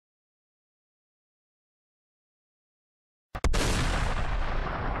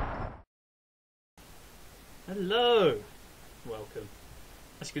Hello! Welcome.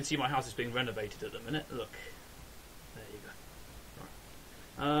 As you can see, my house is being renovated at the minute. Look. There you go.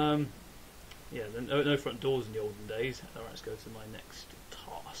 Right. Yeah, no front doors in the olden days. Alright, let's go to my next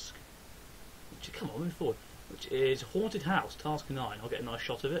task. Come on, move forward. Which is Haunted House, task 9. I'll get a nice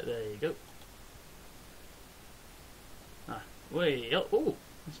shot of it. There you go. Way up. Oh,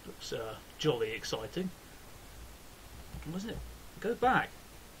 this looks jolly exciting. Wasn't it? Go back.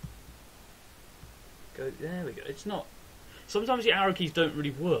 There we go. It's not. Sometimes the arrow keys don't really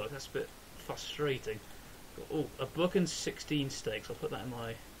work. That's a bit frustrating. Oh, a book and 16 steaks. I'll put that in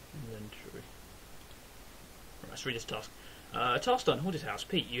my inventory. Right, let's read this task. Task done. Haunted House.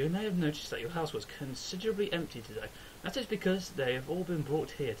 Pete, you may have noticed that your house was considerably empty today. That is because they have all been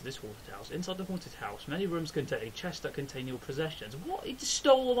brought here to this haunted house. Inside the haunted house, many rooms contain chests that contain your possessions. What? He just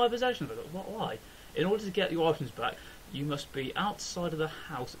stole all my possessions. Why? In order to get your items back, you must be outside of the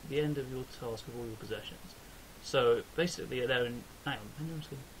house at the end of your task with all your possessions. So basically, they're in. Hang on.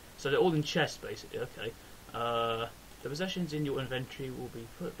 So they're all in chests, basically. Okay. The possessions in your inventory will be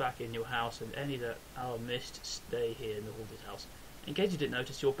put back in your house, and any that are missed stay here in the haunted house. In case you didn't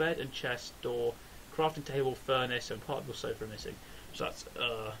notice, your bed and chest, door, crafting table, furnace, and part of your sofa are missing. So that's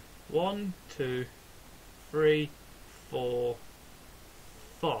 1, 2, 3, 4,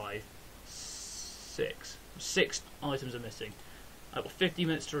 5, 6. 6 items are missing. I've got 50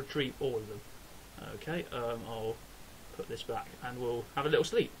 minutes to retrieve all of them. Okay, I'll put this back, and we'll have a little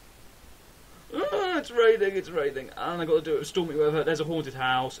sleep. It's raining, and I've got to do it with stormy weather. There's a haunted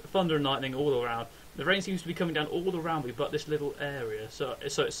house, thunder and lightning all around. The rain seems to be coming down all around me, but this little area, so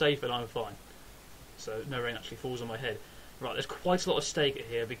it's safe and I'm fine. So no rain actually falls on my head. Right, there's quite a lot of steak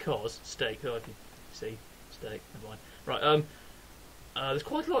here because steak. Oh, I can see steak. Never mind. Right, there's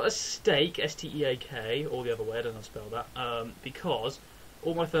quite a lot of steak, S-T-E-A-K, or the other way. I don't know how to spell that. Because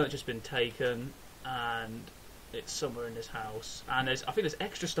all my furniture's been taken, and it's somewhere in this house. And I think there's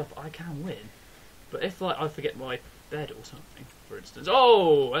extra stuff I can win. But if I forget my bed or something, for instance.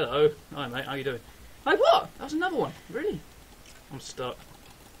 Oh, hello. Hi, mate. How you doing? Hey, what? That was another one. Really? I'm stuck.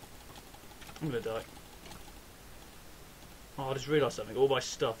 I'm gonna die. Oh, I just realised something. All my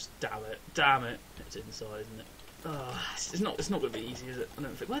stuff's. Damn it. It's inside, isn't it? It's not gonna be easy, is it? I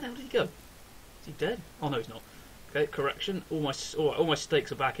don't think. Where the hell did he go? Is he dead? Oh no, he's not. Okay, correction. All my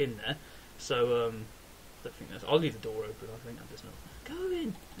steaks are back in there. So I don't think that's. I'll leave the door open. I think I'm just not. Go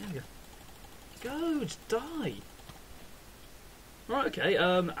in. There we go. Go, just die. Right, okay.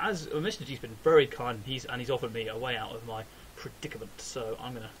 As Mr. G's been very kind, he's offered me a way out of my predicament. So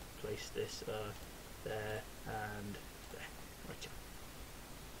I'm gonna place this there and there. Right.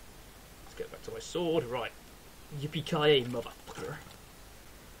 Let's get back to my sword. Right. Yippee-ki-yay, motherfucker.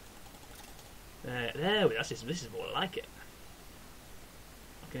 There we go. This is more like it.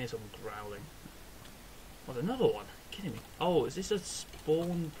 I can hear someone growling. Oh, there's another one. Are you kidding me? Oh, is this a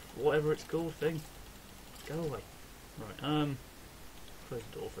spawn, whatever it's called, thing? Go away. Right, close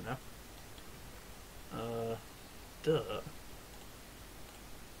the door for now. Dirt.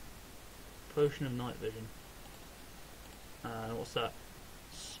 Potion of night vision. And what's that?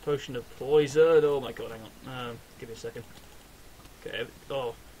 Potion of poison. Oh my god, hang on. Give me a second. Okay,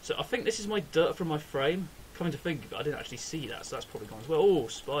 oh. So I think this is my dirt from my frame. Coming to think of it, I didn't actually see that, so that's probably gone as well. Oh,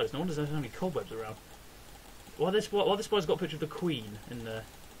 spiders. No wonder there's only cobwebs around. Why this spider's got a picture of the Queen in the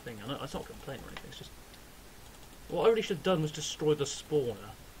thing? It's not a complaint or anything, it's just... What I really should have done was destroy the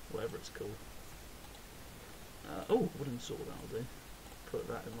spawner, whatever it's called. Oh, wooden sword, that'll do. Put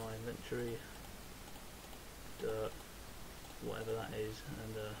that in my inventory. Dirt. Whatever that is,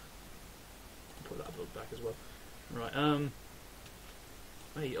 and put that book back as well. Right,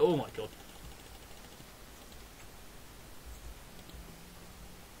 hey, oh my god.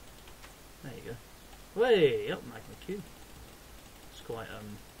 There you go. Way up, magma cube. It's quite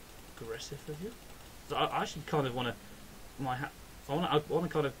aggressive of you. So I actually kind of want to I want to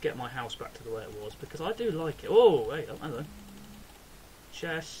kind of get my house back to the way it was because I do like it. Oh, wait, oh, hello.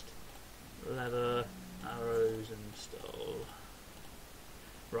 Chest, leather, arrows and stuff.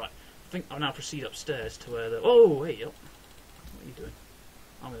 Right, I think I'll now proceed upstairs to where the... Oh, wait, up. What are you doing?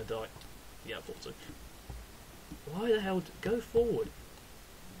 I'm going to die. Yeah, I thought so. Why the hell... Go forward.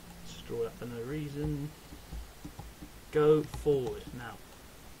 Destroy that for no reason. Go forward, now.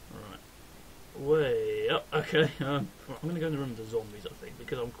 Alright. Way up. Okay, I'm going to go in the room with the zombies, I think,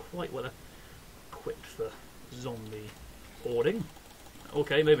 because I'm quite well equipped for zombie hoarding.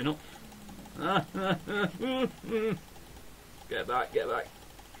 Okay, maybe not. Get back, get back.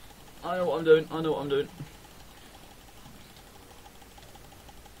 I know what I'm doing, I know what I'm doing.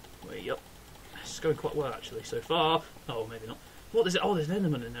 Way up. It's going quite well actually so far. Oh, maybe not. What is it? Oh, there's an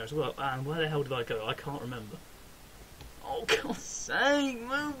enderman in there as well. And where the hell did I go? I can't remember. Oh, God's sake,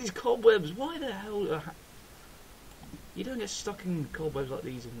 move these cobwebs. Why the hell? You don't get stuck in cobwebs like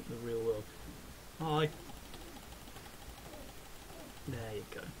these in the real world. Hi. There you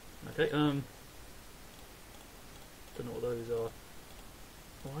go. Okay, don't know what those are.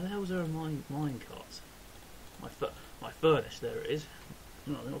 Why the hell is there a mine cart? My furnace, there it is.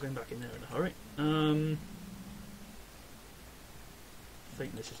 No, they're not going back in there in a hurry. I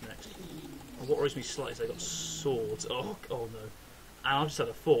think this is next. Oh, what worries me slightly is they got swords. Oh no. And I've just had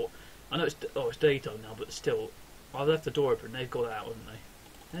a thought. I know it's daytime now, but still, I've left the door open. They've got out, haven't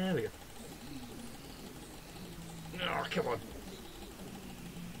they? There we go. Oh, come on.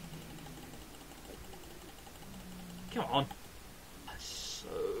 Come on. So,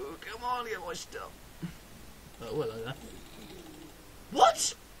 come on, get my stuff. Oh, well, there.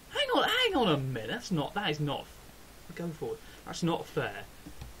 What? Hang on a minute. That is not. Go forward. That's not fair.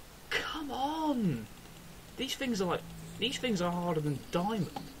 Come on. These things are harder than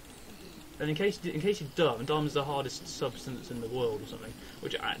diamond. And in case you're dumb, diamond's the hardest substance in the world or something,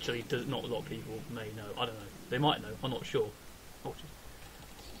 which actually not a lot of people may know. I don't know. They might know. I'm not sure. Oh,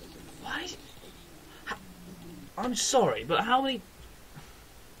 why? I'm sorry, but how many?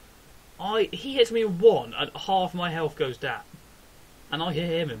 He hits me in one, and half my health goes down, and I hit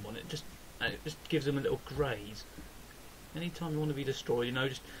him in one. It just gives him a little graze. Anytime you want to be destroyed, you know,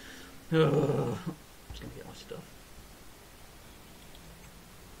 just. I'm just gonna get my stuff.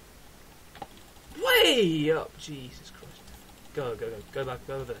 Way up, Jesus Christ! Go back,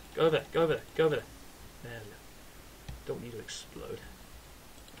 go over there, go over there, go over there, go over there. There we go. Don't need to explode.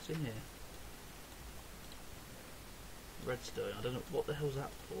 What's in here? Redstone. I don't know what the hell's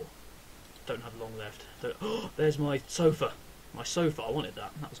that for. Don't have long left. Oh, there's my sofa. My sofa. I wanted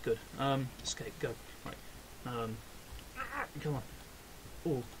that. That was good. Escape. Go. Right. Come on.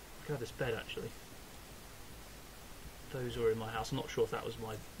 Oh, I could have this bed actually. Those were in my house. I'm not sure if that was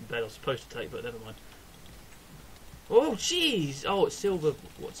my bed I was supposed to take, but never mind. Oh, jeez! Oh, it's silver.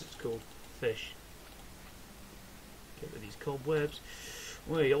 What's it called? Fish. Get rid of these cobwebs.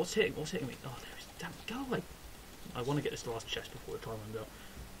 Wait, what's hitting me? Oh, there is. Damn, go away. I want to get this last chest before the time runs out.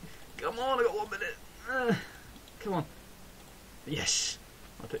 Come on, I got 1 minute. Come on. Yes.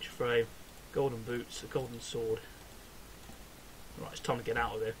 My picture frame. Golden boots. A golden sword. Right, it's time to get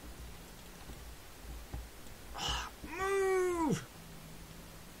out of here. Move!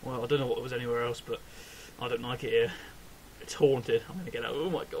 Well, I don't know what was anywhere else, but I don't like it here. It's haunted. I'm going to get out. Oh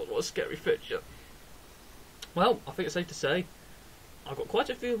my god, what a scary picture. Well, I think it's safe to say I've got quite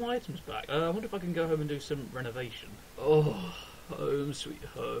a few of my items back. I wonder if I can go home and do some renovation. Oh, home sweet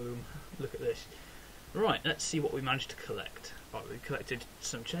home. Look at this. Right, let's see what we managed to collect. Right, we collected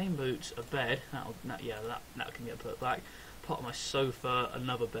some chain boots, a bed. That can get put back. Part of my sofa,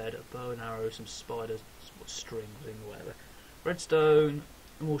 another bed, a bow and arrow, some spiders, some string thing, whatever. Redstone,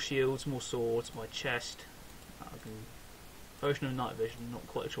 more shields, more swords, my chest. Potion of night vision. Not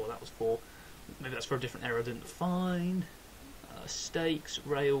quite sure what that was for. Maybe that's for a different area I didn't find. Stakes,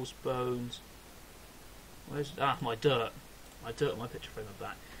 rails, bones. Where's my dirt? My dirt on my picture frame are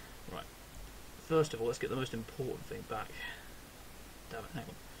back. Right. First of all, let's get the most important thing back. Damn it, hang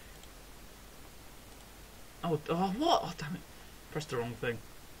on. Oh, what? Oh, damn it. Pressed the wrong thing.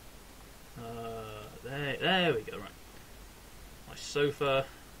 There we go, right. My sofa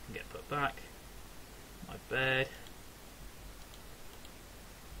can get put back. My bed.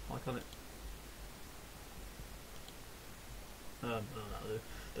 Why can't it? That'll do.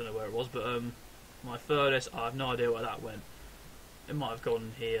 Don't know where it was, but my furnace, I have no idea where that went. It might have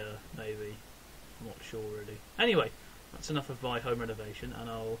gone here, maybe. I'm not sure really. Anyway, that's enough of my home renovation, and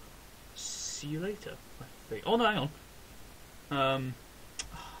I'll see you later. I think. Oh no, hang on.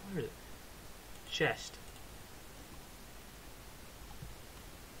 Where is it? Chest.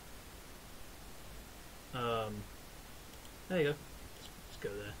 There you go. Let's go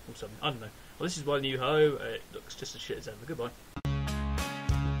there or something. I don't know. Well, this is my new home. It looks just as shit as ever. Goodbye.